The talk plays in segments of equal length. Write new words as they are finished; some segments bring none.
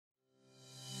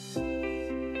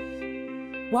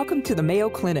Welcome to the Mayo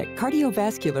Clinic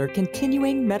Cardiovascular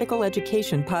Continuing Medical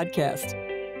Education Podcast.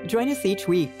 Join us each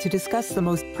week to discuss the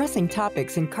most pressing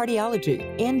topics in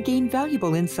cardiology and gain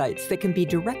valuable insights that can be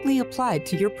directly applied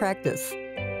to your practice.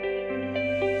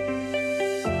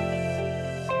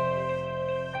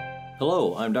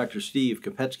 Hello, I'm Dr. Steve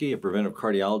Kopecky, a preventive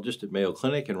cardiologist at Mayo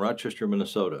Clinic in Rochester,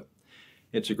 Minnesota.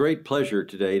 It's a great pleasure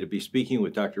today to be speaking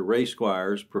with Dr. Ray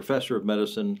Squires, professor of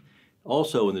medicine,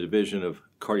 also in the Division of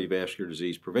Cardiovascular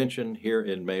Disease Prevention here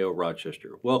in Mayo,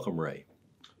 Rochester. Welcome, Ray.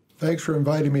 Thanks for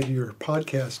inviting me to your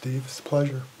podcast, Steve. It's a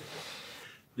pleasure.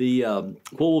 What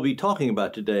we'll be talking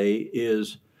about today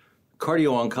is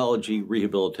cardio-oncology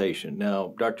rehabilitation.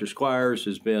 Now, Dr. Squires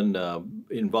has been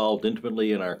involved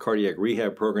intimately in our cardiac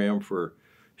rehab program for,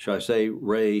 shall I say,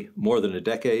 Ray, more than a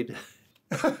decade?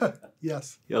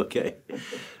 Yes. Okay.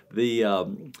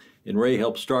 And Ray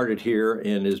helped start it here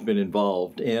and has been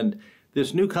involved. And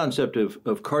this new concept of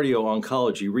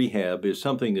cardio-oncology rehab is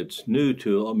something that's new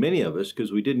to many of us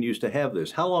because we didn't used to have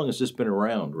this. How long has this been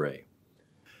around, Ray?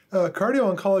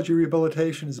 Cardio-oncology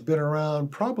rehabilitation has been around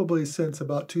probably since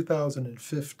about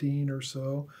 2015 or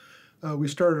so. We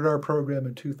started our program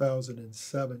in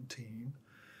 2017.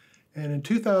 And in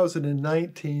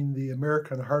 2019, the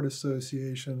American Heart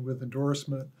Association, with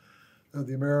endorsement of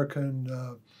the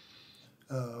American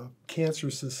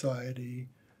Cancer Society,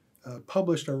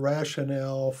 published a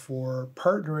rationale for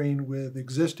partnering with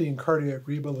existing cardiac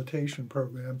rehabilitation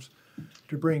programs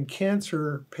to bring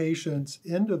cancer patients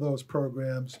into those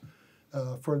programs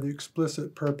for the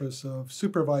explicit purpose of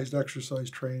supervised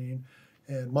exercise training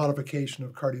and modification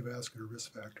of cardiovascular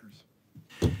risk factors.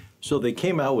 So they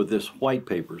came out with this white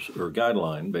papers or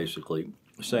guideline, basically,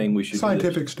 saying we should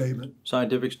scientific statement.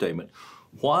 Scientific statement.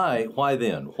 Why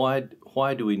then?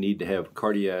 Why do we need to have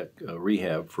cardiac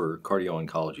rehab for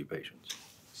cardio-oncology patients?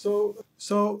 So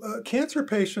cancer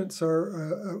patients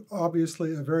are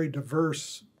obviously a very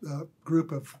diverse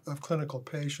group of clinical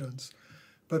patients,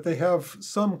 but they have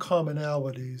some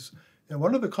commonalities. And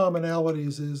one of the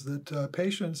commonalities is that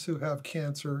patients who have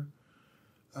cancer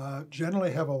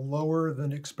generally have a lower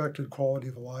than expected quality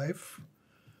of life.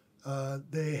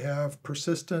 They have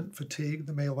persistent fatigue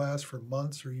that may last for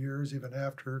months or years, even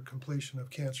after completion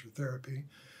of cancer therapy.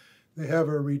 They have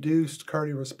a reduced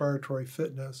cardiorespiratory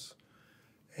fitness.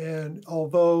 And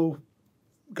although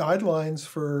guidelines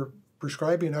for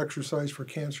prescribing exercise for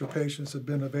cancer patients have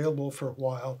been available for a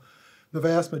while, the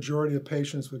vast majority of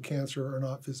patients with cancer are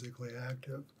not physically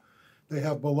active. They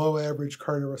have below average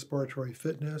cardiorespiratory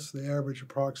fitness. They average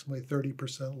approximately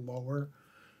 30% lower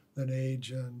than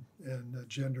age and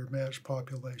gender matched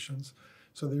populations.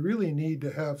 So they really need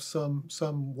to have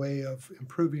some way of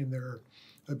improving their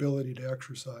ability to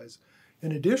exercise.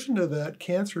 In addition to that,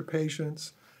 cancer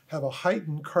patients have a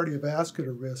heightened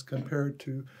cardiovascular risk compared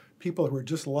to people who are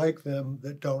just like them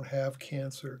that don't have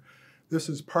cancer. This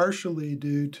is partially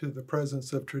due to the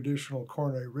presence of traditional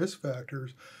coronary risk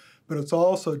factors, but it's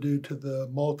also due to the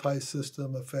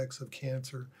multi-system effects of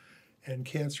cancer and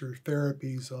cancer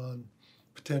therapies on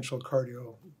potential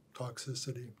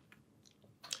cardiotoxicity.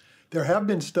 There have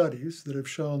been studies that have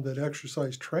shown that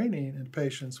exercise training in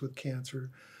patients with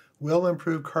cancer will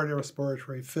improve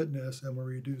cardiorespiratory fitness and will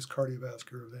reduce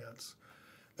cardiovascular events.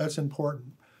 That's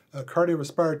important.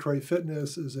 Cardiorespiratory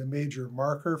fitness is a major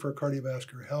marker for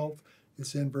cardiovascular health.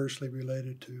 It's inversely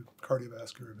related to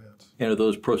cardiovascular events. And are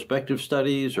those prospective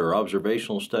studies or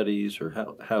observational studies, or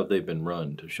how have they been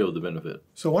run to show the benefit?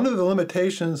 So one of the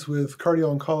limitations with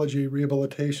cardio-oncology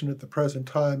rehabilitation at the present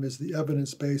time is the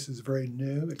evidence base is very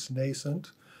new, it's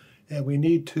nascent, and we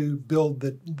need to build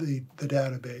the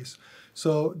database.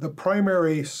 So the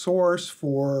primary source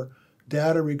for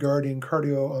data regarding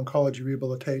cardio-oncology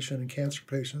rehabilitation in cancer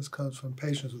patients comes from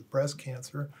patients with breast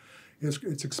cancer.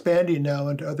 It's expanding now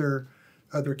into other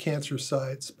cancer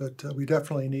sites, but we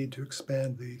definitely need to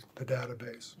expand the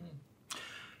database.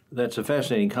 That's a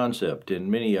fascinating concept, and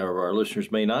many of our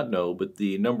listeners may not know, but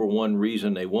the number one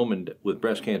reason a woman with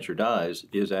breast cancer dies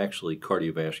is actually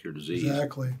cardiovascular disease.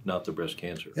 Exactly. Not the breast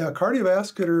cancer. Yeah,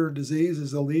 cardiovascular disease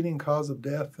is the leading cause of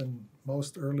death in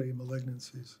most early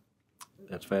malignancies.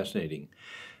 That's fascinating.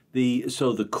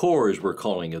 So the core, as we're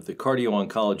calling it, the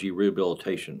cardio-oncology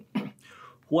rehabilitation,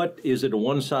 what is it, a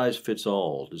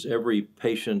one-size-fits-all? Does every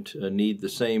patient need the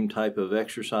same type of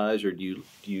exercise, or do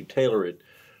you tailor it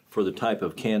for the type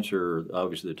of cancer, or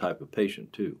obviously the type of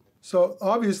patient too? So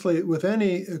obviously, with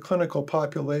any clinical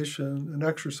population, an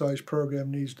exercise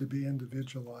program needs to be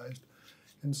individualized.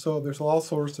 And so there's all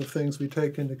sorts of things we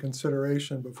take into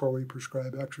consideration before we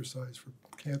prescribe exercise for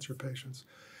cancer patients.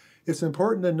 It's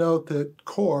important to note that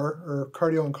CORE, or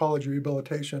cardio-oncology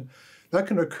rehabilitation, that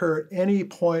can occur at any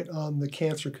point on the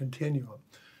cancer continuum.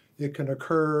 It can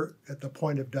occur at the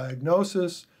point of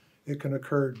diagnosis, it can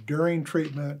occur during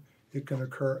treatment, it can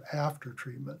occur after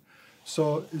treatment.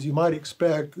 So as you might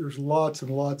expect, there's lots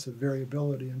and lots of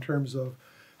variability in terms of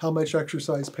how much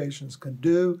exercise patients can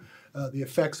do, the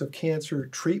effects of cancer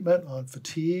treatment on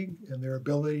fatigue and their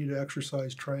ability to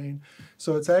exercise train.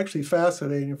 So it's actually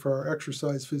fascinating for our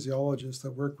exercise physiologists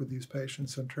that work with these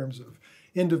patients in terms of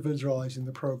individualizing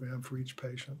the program for each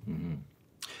patient. Mm-hmm.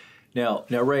 Now,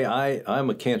 Ray, I'm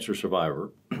a cancer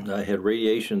survivor. I had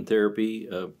radiation therapy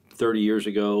 30 years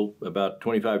ago. About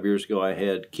 25 years ago, I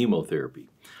had chemotherapy.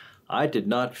 I did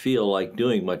not feel like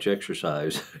doing much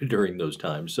exercise during those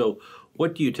times. So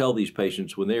what do you tell these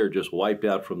patients when they are just wiped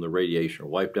out from the radiation or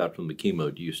wiped out from the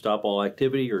chemo? Do you stop all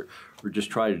activity or just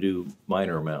try to do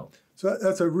minor amount? So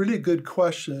that's a really good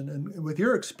question. And with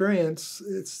your experience,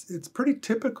 it's pretty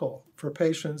typical for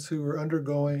patients who are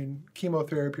undergoing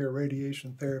chemotherapy or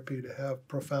radiation therapy to have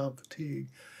profound fatigue.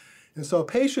 And so a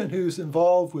patient who's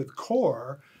involved with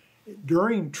CORE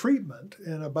during treatment,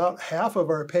 and about half of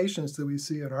our patients that we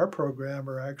see in our program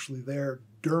are actually there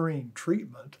during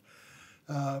treatment,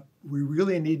 we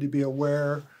really need to be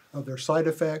aware of their side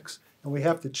effects, and we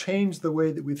have to change the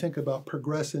way that we think about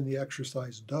progressing the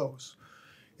exercise dose.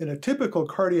 In a typical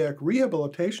cardiac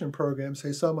rehabilitation program,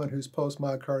 say someone who's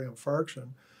post-myocardial infarction,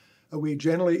 we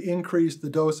generally increase the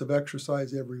dose of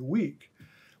exercise every week.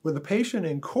 With a patient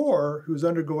in CORE who's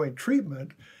undergoing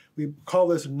treatment, we call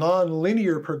this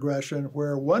nonlinear progression,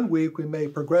 where 1 week we may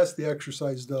progress the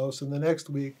exercise dose, and the next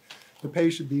week the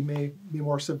patient may be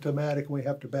more symptomatic and we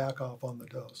have to back off on the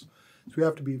dose. So we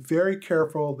have to be very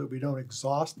careful that we don't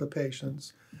exhaust the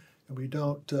patients and we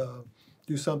don't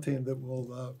do something that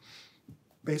will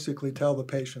basically tell the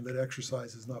patient that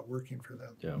exercise is not working for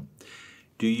them. Yeah.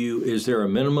 Is there a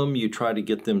minimum you try to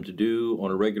get them to do on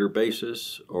a regular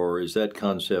basis, or is that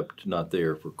concept not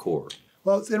there for CORE?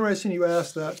 Well, it's interesting you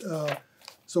asked that.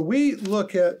 So we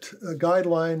look at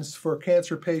guidelines for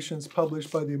cancer patients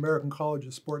published by the American College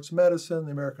of Sports Medicine,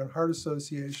 the American Heart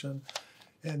Association,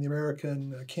 and the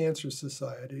American Cancer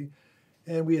Society.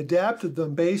 And we adapted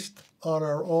them based on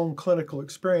our own clinical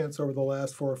experience over the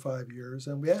last 4 or 5 years.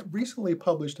 And we recently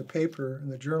published a paper in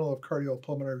the Journal of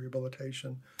Cardiopulmonary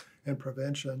Rehabilitation and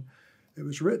Prevention. It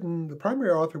was written, the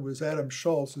primary author was Adam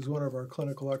Schultz, who's one of our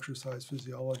clinical exercise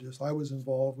physiologists. I was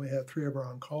involved. We had 3 of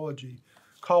our oncology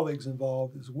colleagues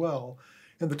involved as well.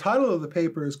 And the title of the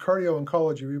paper is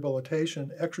Cardio-oncology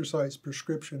Rehabilitation, Exercise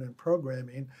Prescription and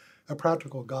Programming, a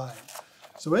Practical Guide.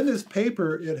 So in this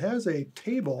paper, it has a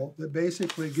table that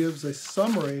basically gives a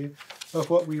summary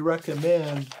of what we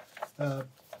recommend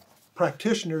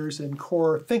practitioners in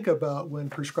CORE think about when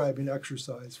prescribing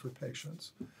exercise for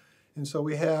patients. And so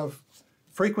we have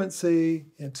frequency,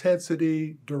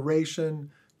 intensity,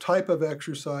 duration, type of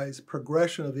exercise,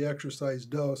 progression of the exercise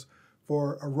dose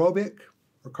for aerobic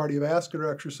or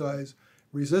cardiovascular exercise,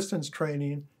 resistance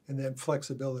training, and then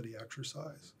flexibility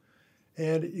exercise.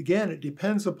 And again, it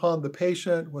depends upon the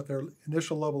patient, what their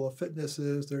initial level of fitness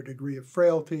is, their degree of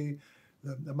frailty,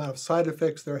 the amount of side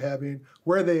effects they're having,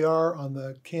 where they are on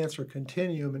the cancer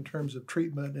continuum in terms of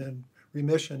treatment and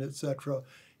remission, et cetera,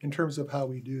 in terms of how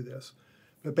we do this.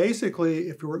 But basically,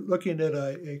 if we're looking at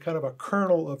a kind of a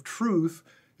kernel of truth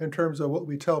in terms of what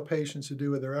we tell patients to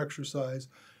do with their exercise,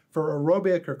 for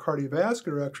aerobic or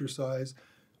cardiovascular exercise,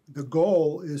 the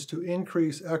goal is to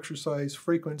increase exercise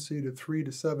frequency to 3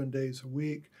 to 7 days a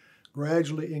week,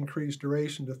 gradually increase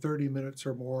duration to 30 minutes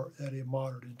or more at a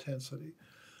moderate intensity.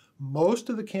 Most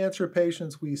of the cancer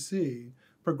patients we see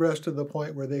progress to the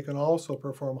point where they can also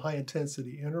perform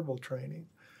high-intensity interval training,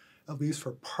 at least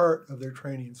for part of their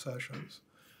training sessions.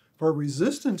 For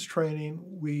resistance training,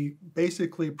 we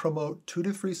basically promote 2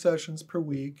 to 3 sessions per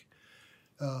week,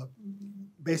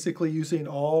 basically using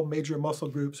all major muscle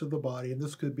groups of the body. And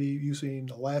this could be using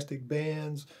elastic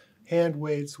bands, hand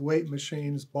weights, weight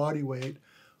machines, body weight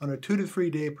on a 2 to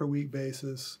 3 day per week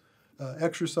basis,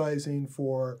 exercising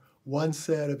for 1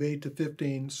 set of 8 to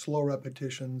 15 slow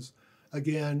repetitions,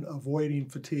 again, avoiding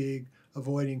fatigue,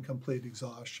 avoiding complete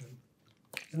exhaustion.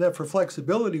 And then for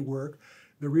flexibility work,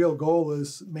 the real goal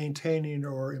is maintaining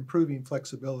or improving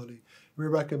flexibility. We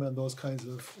recommend those kinds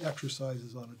of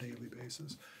exercises on a daily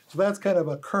basis. So that's kind of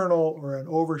a kernel or an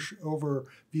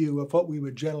overview of what we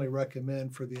would generally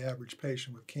recommend for the average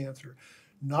patient with cancer.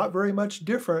 Not very much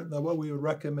different than what we would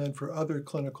recommend for other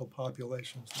clinical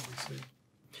populations that we see.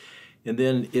 And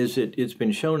then it's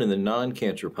been shown in the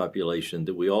non-cancer population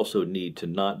that we also need to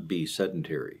not be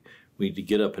sedentary. we need to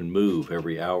get up and move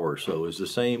every hour or so. Is the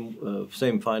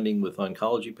same finding with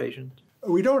oncology patients?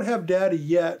 We don't have data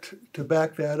yet to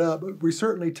back that up, but we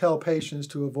certainly tell patients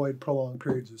to avoid prolonged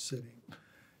periods of sitting.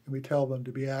 And we tell them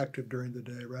to be active during the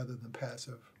day rather than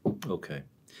passive. Okay.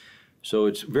 So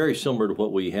it's very similar to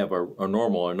what we have our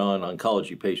normal or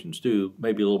non-oncology patients do,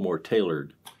 maybe a little more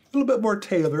tailored. A little bit more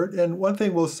tailored. And one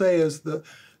thing we'll say is the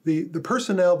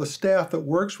personnel, the staff that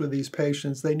works with these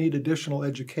patients, they need additional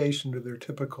education to their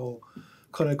typical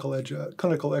clinical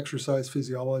exercise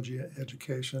physiology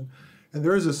education. And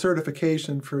there is a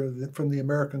certification from the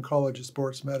American College of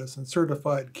Sports Medicine,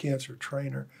 certified cancer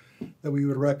trainer, that we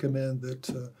would recommend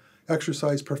that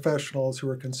exercise professionals who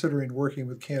are considering working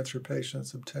with cancer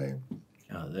patients obtain.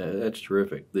 That's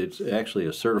terrific. It's actually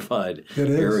a certified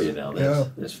area now.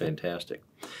 That's fantastic.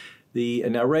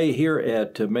 Now, Ray, here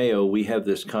at Mayo, we have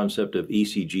this concept of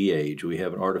ECG age. We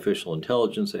have an artificial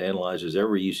intelligence that analyzes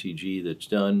every ECG that's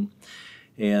done.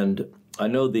 And I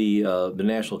know the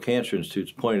National Cancer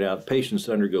Institute's pointed out patients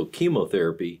that undergo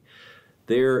chemotherapy,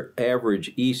 their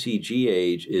average ECG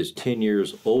age is 10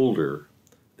 years older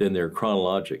than their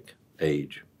chronologic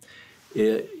age.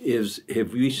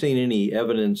 Have we seen any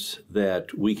evidence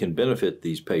that we can benefit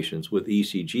these patients with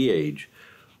ECG age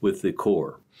with the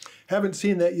core? Haven't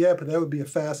seen that yet, but that would be a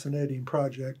fascinating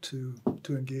project to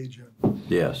engage in.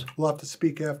 Yes. We'll have to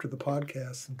speak after the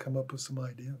podcast and come up with some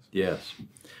ideas. Yes.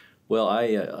 Well,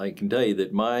 I can tell you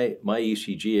that my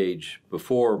ECG age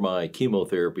before my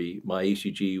chemotherapy, my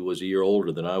ECG was a year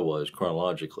older than I was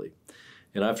chronologically.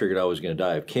 And I figured I was going to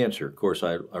die of cancer. Of course,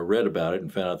 I read about it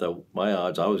and found out that my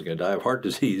odds I was going to die of heart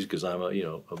disease because I'm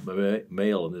a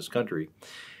male in this country.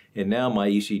 And now my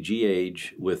ECG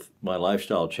age with my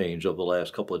lifestyle change over the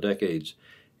last couple of decades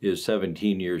is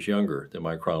 17 years younger than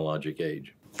my chronologic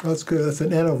age. Well, that's good. That's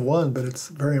an N of 1, but it's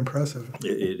very impressive.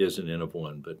 It is an N of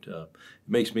 1, but it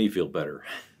makes me feel better.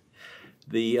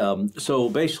 So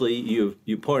basically,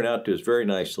 you point out to us very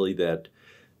nicely that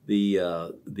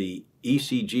the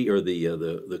ECG or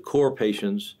the core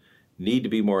patients need to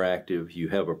be more active. You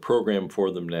have a program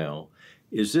for them now.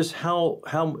 Is this how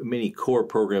many core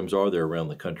programs are there around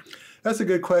the country? That's a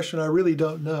good question. I really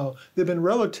don't know. There have been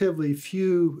relatively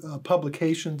few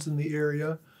publications in the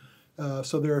area.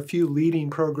 So there are a few leading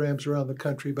programs around the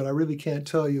country, but I really can't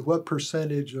tell you what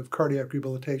percentage of cardiac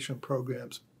rehabilitation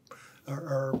programs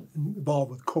are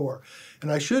involved with core.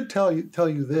 And I should tell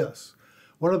you this.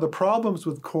 One of the problems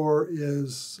with core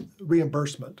is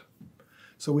reimbursement.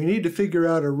 So we need to figure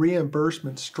out a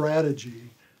reimbursement strategy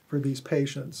for these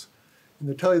patients. And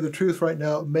to tell you the truth, right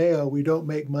now at Mayo, we don't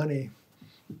make money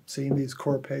seeing these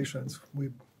core patients.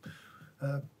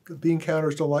 The bean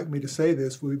counters don't like me to say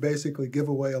this. We basically give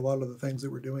away a lot of the things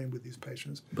that we're doing with these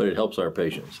patients. But it helps our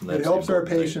patients. And that's it helps our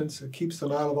patients. It keeps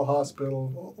them out of the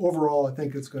hospital. Overall, I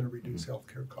think it's going to reduce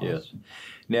healthcare costs. Yes.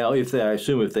 Now, I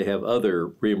assume if they have other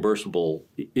reimbursable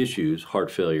issues, heart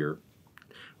failure,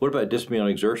 what about dyspnea on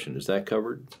exertion? Is that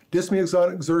covered? Dyspnea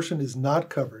on exertion is not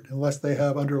covered unless they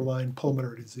have underlying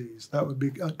pulmonary disease. That would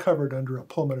be covered under a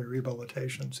pulmonary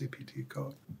rehabilitation CPT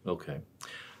code. Okay.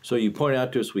 So you point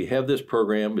out to us we have this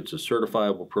program. It's a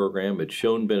certifiable program. It's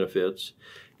shown benefits.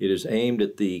 It is aimed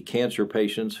at the cancer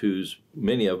patients whose,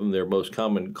 many of them, their most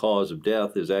common cause of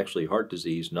death is actually heart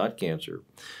disease, not cancer.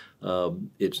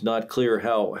 It's not clear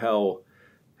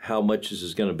how much this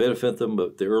is going to benefit them,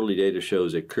 but the early data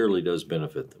shows it clearly does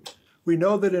benefit them. We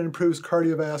know that it improves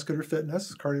cardiovascular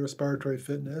fitness, cardiorespiratory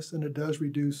fitness, and it does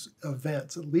reduce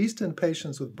events, at least in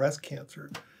patients with breast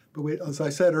cancer. But as I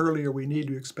said earlier, we need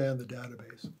to expand the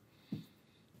database.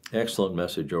 Excellent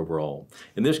message overall.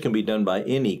 And this can be done by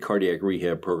any cardiac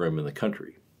rehab program in the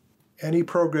country. Any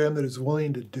program that is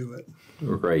willing to do it.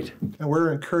 Great. And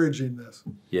we're encouraging this.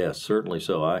 Yes, certainly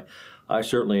so. I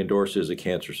certainly endorse it as a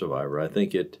cancer survivor. I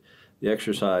think the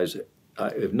exercise,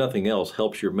 if nothing else,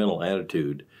 helps your mental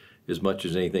attitude as much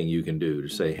as anything you can do to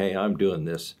say, hey, I'm doing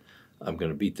this. I'm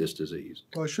going to beat this disease.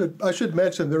 Well, I should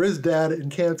mention there is data in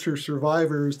cancer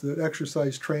survivors that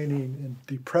exercise training in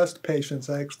depressed patients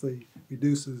actually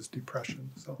reduces depression.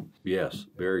 So yes,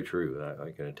 very true. I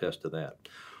can attest to that.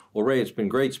 Well, Ray, it's been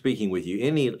great speaking with you.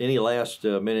 Any last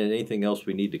minute, anything else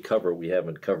we need to cover we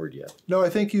haven't covered yet? No, I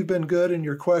think you've been good in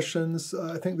your questions.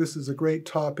 I think this is a great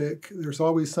topic. There's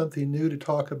always something new to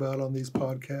talk about on these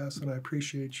podcasts, and I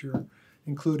appreciate your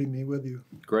including me with you.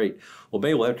 Great. Well,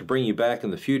 maybe we'll have to bring you back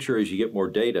in the future as you get more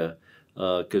data,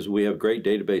 because we have great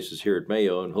databases here at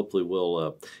Mayo, and hopefully we'll.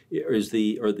 Are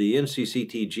the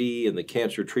NCCTG and the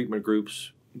cancer treatment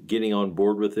groups getting on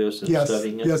board with this and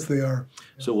studying it? Yes, they are.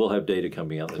 So we'll have data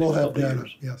coming out in the next couple data,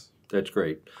 years. Yes. That's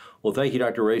great. Well, thank you,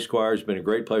 Dr. Ray Squires. It's been a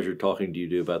great pleasure talking to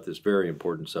you about this very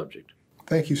important subject.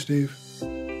 Thank you, Steve.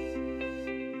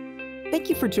 Thank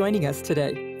you for joining us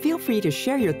today. Feel free to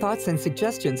share your thoughts and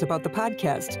suggestions about the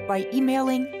podcast by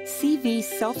emailing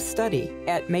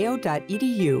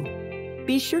cvselfstudy@mayo.edu.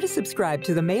 Be sure to subscribe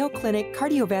to the Mayo Clinic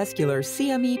Cardiovascular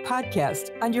CME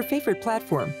podcast on your favorite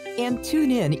platform and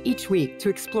tune in each week to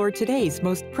explore today's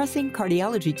most pressing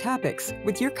cardiology topics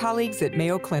with your colleagues at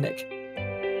Mayo Clinic.